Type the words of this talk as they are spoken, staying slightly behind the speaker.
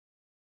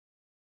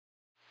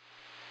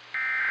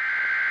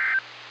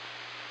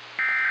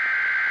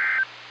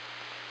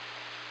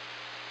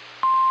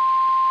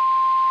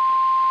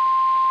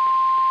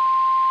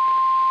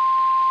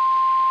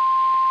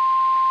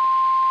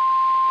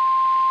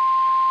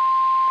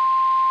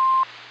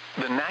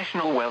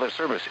National Weather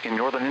Service in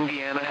northern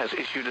Indiana has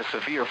issued a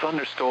severe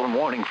thunderstorm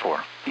warning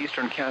for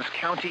eastern Cass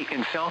County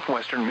in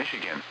southwestern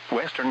Michigan,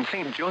 western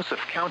St. Joseph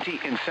County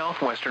in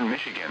southwestern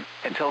Michigan,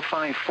 until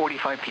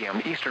 5:45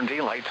 p.m. Eastern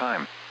Daylight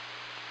Time.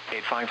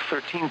 At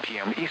 5:13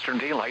 p.m. Eastern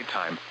Daylight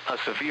Time, a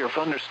severe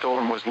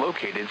thunderstorm was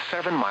located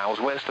 7 miles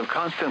west of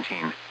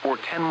Constantine, or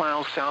 10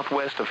 miles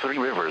southwest of Three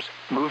Rivers,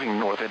 moving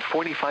north at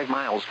 45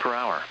 miles per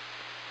hour.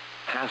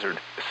 Hazard,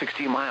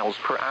 60 miles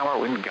per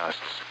hour wind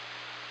gusts.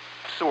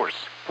 Source,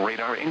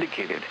 radar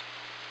indicated.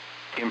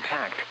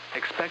 Impact,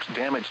 expects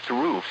damage to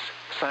roofs,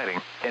 siding,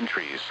 and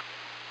trees.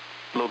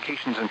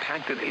 Locations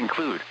impacted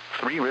include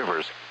Three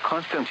Rivers,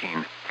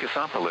 Constantine,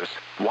 Cassopolis,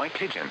 White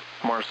Pigeon,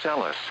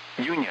 Marcellus,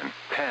 Union,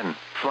 Penn,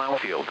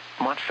 Flowerfield,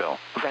 Montville,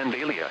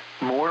 Vandalia,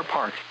 Moore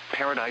Park,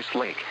 Paradise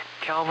Lake,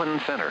 Calvin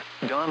Center,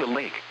 Donda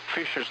Lake,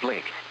 Fishers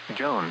Lake,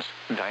 Jones,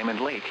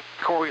 Diamond Lake,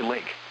 Corey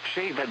Lake,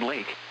 Shavehead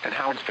Lake, and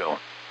Howardsville.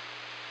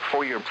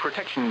 For your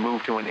protection,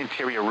 move to an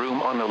interior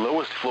room on the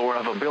lowest floor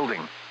of a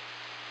building.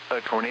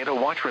 A tornado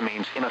watch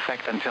remains in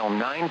effect until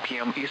 9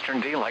 p.m. Eastern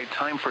Daylight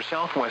Time for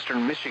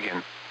southwestern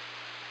Michigan.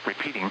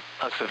 Repeating,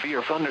 a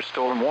severe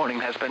thunderstorm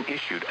warning has been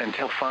issued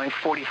until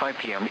 5:45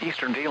 p.m.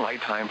 Eastern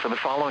Daylight Time for the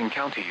following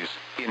counties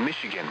in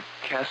Michigan: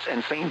 Cass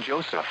and St.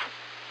 Joseph.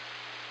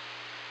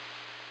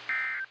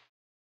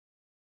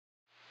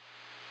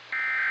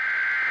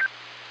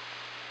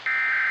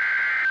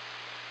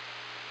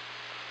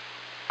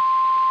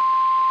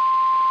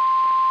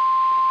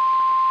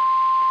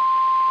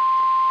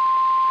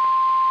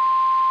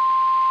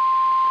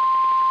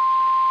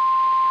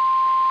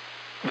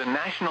 The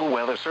National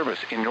Weather Service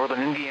in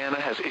northern Indiana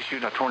has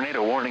issued a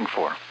tornado warning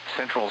for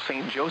central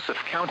St. Joseph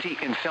County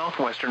in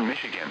southwestern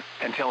Michigan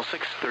until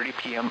 6:30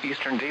 p.m.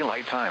 Eastern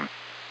Daylight Time.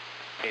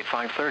 At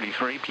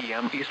 5:33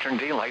 p.m. Eastern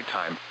Daylight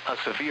Time, a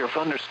severe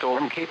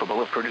thunderstorm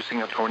capable of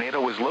producing a tornado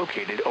was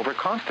located over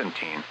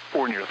Constantine,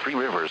 or near Three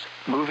Rivers,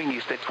 moving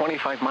east at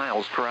 25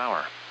 miles per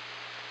hour.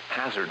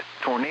 Hazard,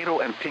 tornado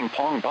and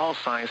ping-pong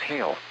ball-size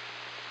hail.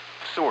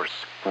 Source,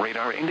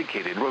 radar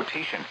indicated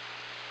rotation.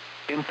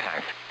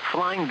 Impact,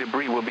 flying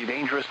debris will be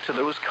dangerous to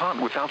those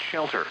caught without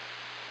shelter.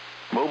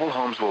 Mobile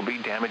homes will be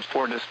damaged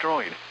or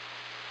destroyed.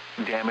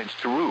 Damage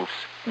to roofs,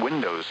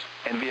 windows,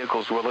 and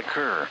vehicles will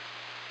occur.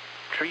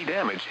 Tree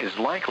damage is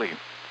likely.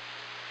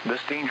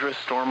 This dangerous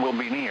storm will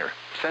be near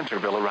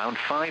Centerville around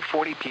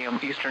 5:40 p.m.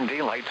 Eastern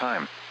Daylight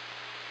Time.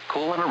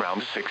 Colon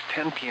around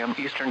 6:10 p.m.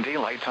 Eastern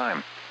Daylight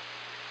Time.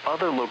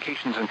 Other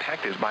locations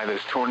impacted by this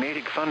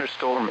tornadic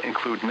thunderstorm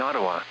include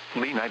Nottawa,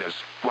 Leonidas,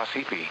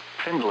 Wassaipi,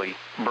 Findlay,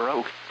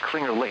 Baroque,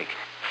 Klinger Lake,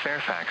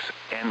 Fairfax,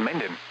 and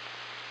Mendon.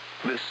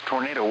 This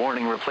tornado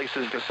warning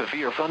replaces the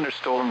severe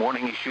thunderstorm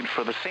warning issued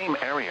for the same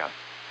area.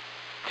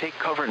 Take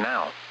cover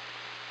now.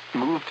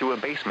 Move to a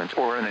basement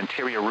or an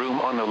interior room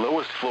on the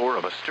lowest floor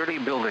of a sturdy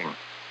building.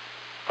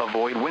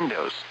 Avoid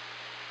windows.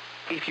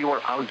 If you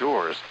are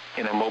outdoors,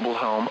 in a mobile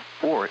home,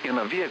 or in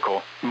a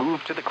vehicle,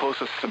 move to the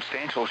closest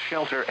substantial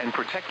shelter and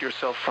protect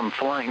yourself from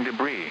flying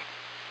debris.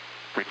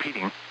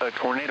 Repeating, a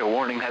tornado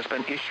warning has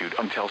been issued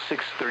until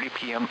 6:30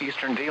 p.m.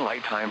 Eastern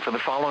Daylight Time for the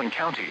following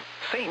county: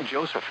 St.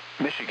 Joseph,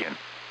 Michigan.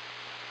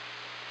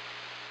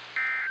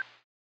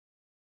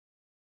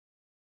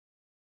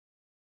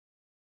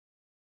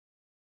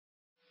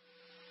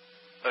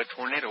 A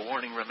tornado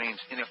warning remains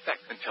in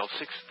effect until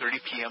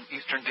 6:30 p.m.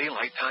 Eastern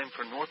Daylight Time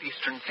for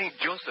northeastern St.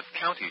 Joseph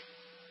County.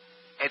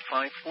 At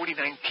 5:49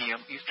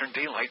 p.m. Eastern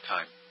Daylight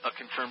Time, a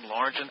confirmed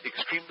large and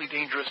extremely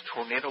dangerous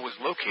tornado was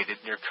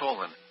located near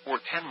Colon, or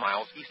 10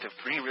 miles east of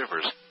Three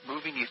Rivers,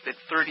 moving east at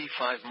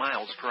 35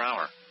 miles per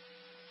hour.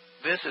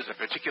 This is a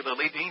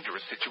particularly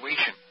dangerous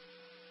situation.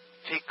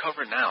 Take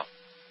cover now.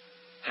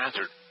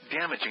 Hazard,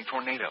 damaging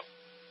tornado.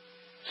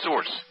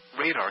 Source,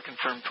 radar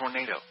confirmed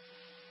tornado.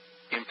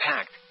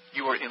 Impact,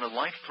 you are in a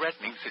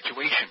life-threatening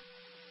situation.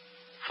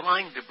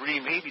 Flying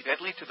debris may be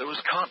deadly to those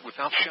caught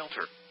without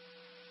shelter.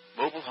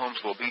 Mobile homes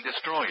will be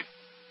destroyed.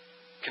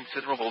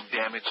 Considerable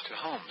damage to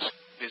homes,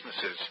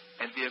 businesses,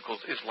 and vehicles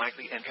is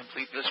likely, and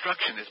complete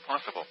destruction is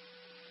possible.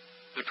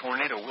 The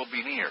tornado will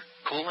be near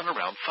Colon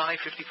around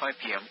 5:55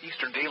 p.m.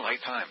 Eastern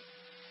Daylight Time.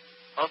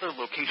 Other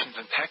locations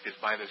impacted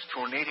by this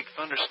tornadic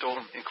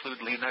thunderstorm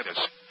include Leonidas,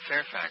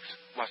 Fairfax,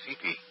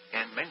 Wassaipi,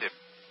 and Mendon.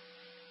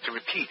 To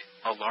repeat,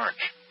 a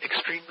large,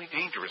 extremely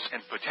dangerous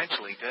and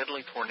potentially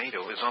deadly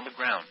tornado is on the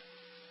ground.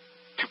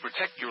 To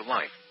protect your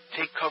life,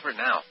 take cover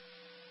now.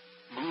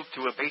 Move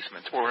to a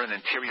basement or an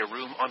interior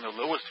room on the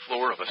lowest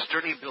floor of a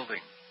sturdy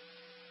building.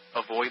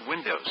 Avoid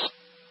windows.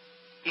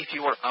 If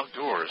you are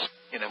outdoors,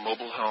 in a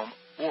mobile home,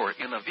 or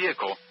in a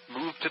vehicle,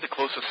 move to the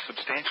closest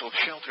substantial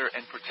shelter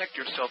and protect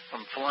yourself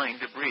from flying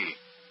debris.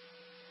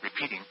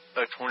 Repeating,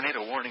 a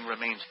tornado warning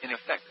remains in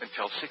effect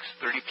until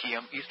 6:30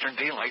 p.m. Eastern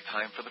Daylight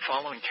Time for the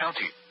following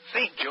county: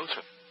 St.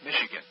 Joseph,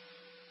 Michigan.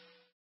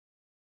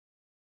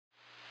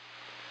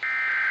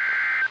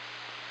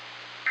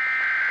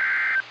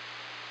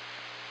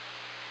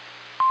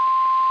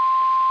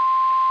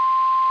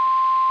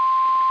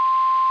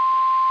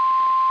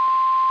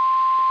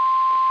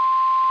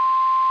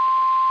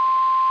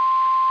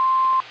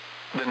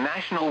 The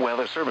National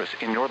Weather Service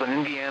in northern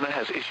Indiana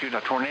has issued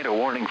a tornado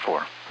warning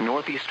for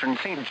northeastern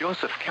St.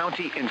 Joseph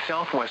County in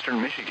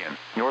southwestern Michigan,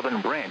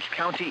 northern Branch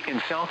County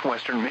in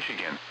southwestern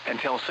Michigan,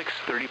 until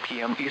 6:30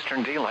 p.m.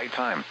 Eastern Daylight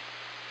Time.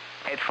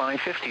 At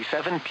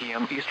 5:57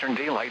 p.m. Eastern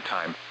Daylight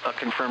Time, a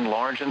confirmed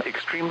large and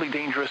extremely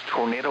dangerous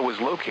tornado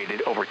was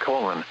located over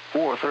Colon,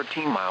 or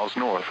 13 miles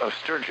north of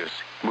Sturgis,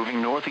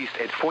 moving northeast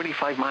at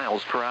 45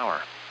 miles per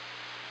hour.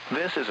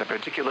 This is a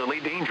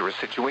particularly dangerous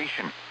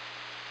situation.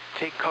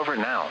 Take cover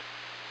now.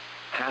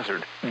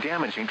 Hazard,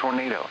 damaging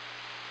tornado.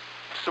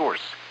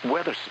 Source,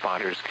 weather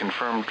spotters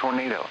confirm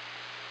tornado.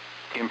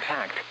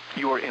 Impact,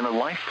 you are in a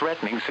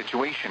life-threatening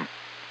situation.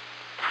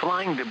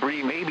 Flying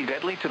debris may be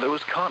deadly to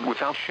those caught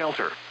without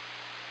shelter.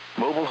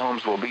 Mobile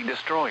homes will be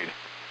destroyed.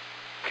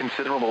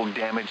 Considerable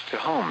damage to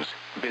homes,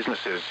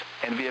 businesses,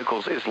 and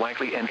vehicles is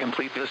likely and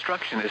complete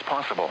destruction is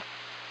possible.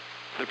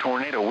 The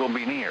tornado will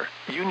be near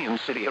Union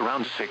City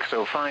around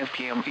 6:05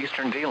 p.m.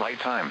 Eastern Daylight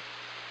Time.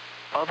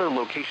 Other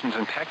locations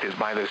impacted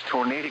by this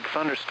tornadic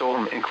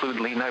thunderstorm include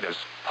Leonidas,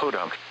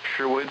 Podunk,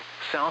 Sherwood,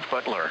 South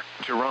Butler,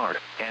 Girard,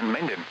 and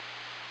Mendon.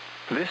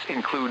 This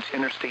includes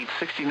Interstate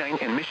 69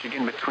 in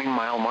Michigan between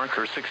mile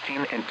marker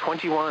 16 and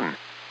 21.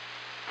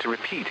 To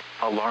repeat,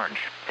 a large,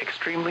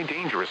 extremely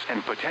dangerous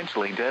and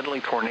potentially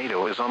deadly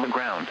tornado is on the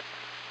ground.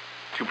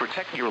 To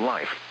protect your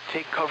life,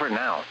 take cover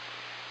now.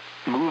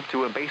 Move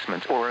to a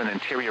basement or an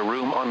interior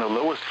room on the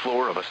lowest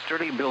floor of a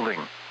sturdy building.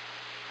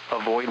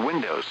 Avoid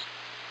windows.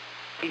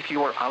 If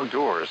you are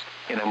outdoors,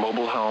 in a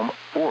mobile home,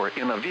 or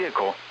in a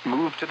vehicle,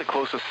 move to the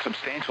closest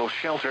substantial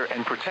shelter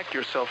and protect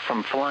yourself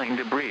from flying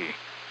debris.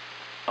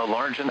 A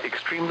large and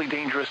extremely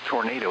dangerous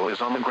tornado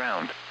is on the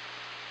ground.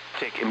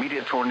 Take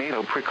immediate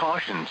tornado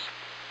precautions.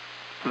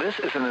 This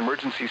is an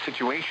emergency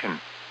situation.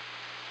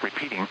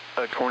 Repeating,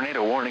 a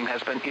tornado warning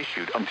has been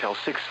issued until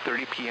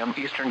 6:30 p.m.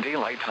 Eastern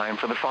Daylight Time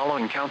for the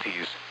following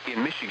counties,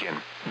 in Michigan,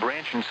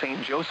 Branch and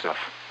St. Joseph.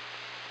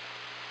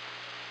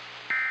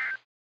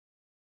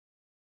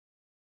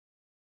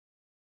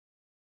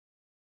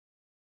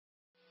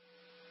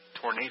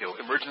 Tornado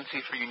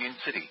emergency for Union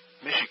City,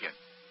 Michigan.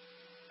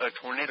 A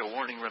tornado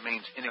warning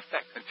remains in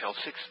effect until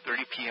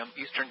 6:30 p.m.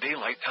 Eastern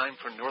Daylight Time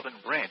for northern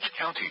Branch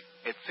County.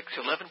 At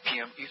 6:11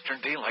 p.m.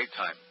 Eastern Daylight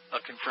Time, a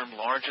confirmed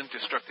large and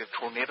destructive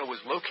tornado was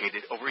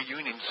located over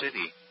Union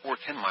City, or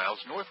 10 miles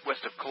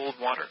northwest of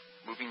Coldwater,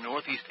 moving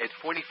northeast at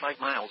 45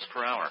 miles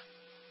per hour.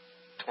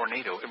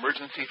 Tornado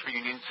emergency for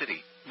Union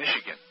City,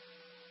 Michigan.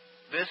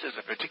 This is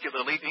a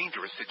particularly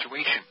dangerous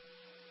situation.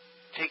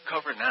 Take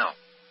cover now.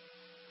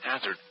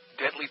 Hazard,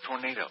 deadly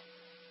tornado.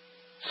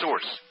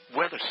 Source,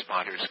 weather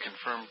spotters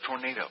confirm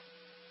tornado.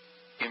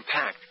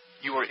 Impact,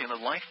 you are in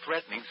a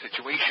life-threatening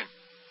situation.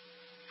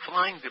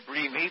 Flying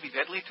debris may be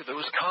deadly to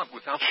those caught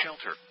without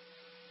shelter.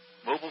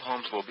 Mobile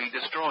homes will be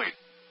destroyed.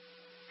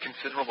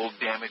 Considerable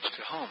damage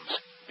to homes,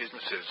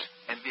 businesses,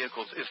 and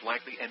vehicles is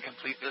likely and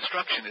complete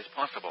destruction is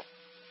possible.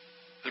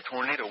 The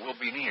tornado will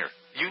be near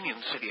Union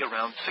City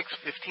around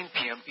 6:15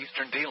 p.m.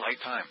 Eastern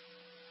Daylight Time.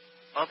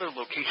 Other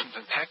locations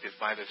impacted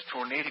by this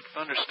tornadic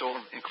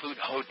thunderstorm include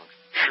Houghton,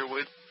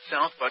 Sherwood,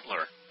 South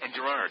Butler, and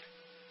Girard.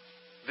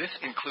 This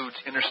includes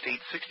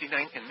Interstate 69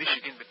 in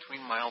Michigan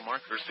between mile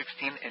marker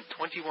 16 and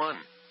 21.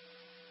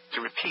 To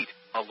repeat,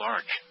 a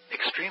large,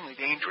 extremely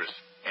dangerous,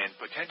 and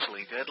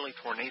potentially deadly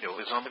tornado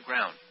is on the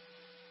ground.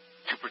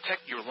 To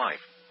protect your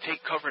life,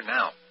 take cover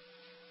now.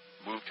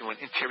 Move to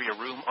an interior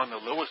room on the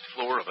lowest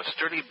floor of a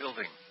sturdy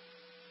building.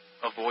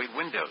 Avoid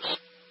windows.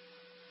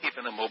 If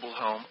in a mobile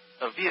home,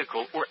 a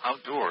vehicle, or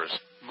outdoors,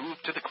 move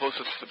to the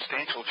closest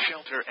substantial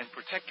shelter and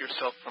protect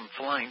yourself from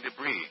flying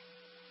debris.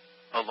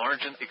 A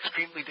large and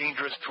extremely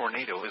dangerous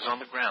tornado is on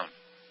the ground.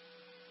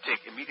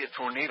 Take immediate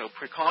tornado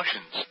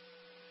precautions.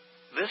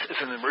 This is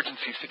an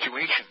emergency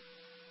situation.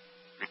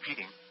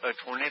 Repeating, a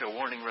tornado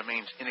warning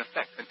remains in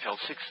effect until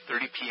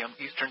 6:30 p.m.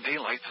 Eastern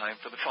Daylight Time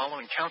for the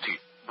following county,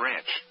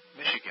 Branch,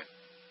 Michigan.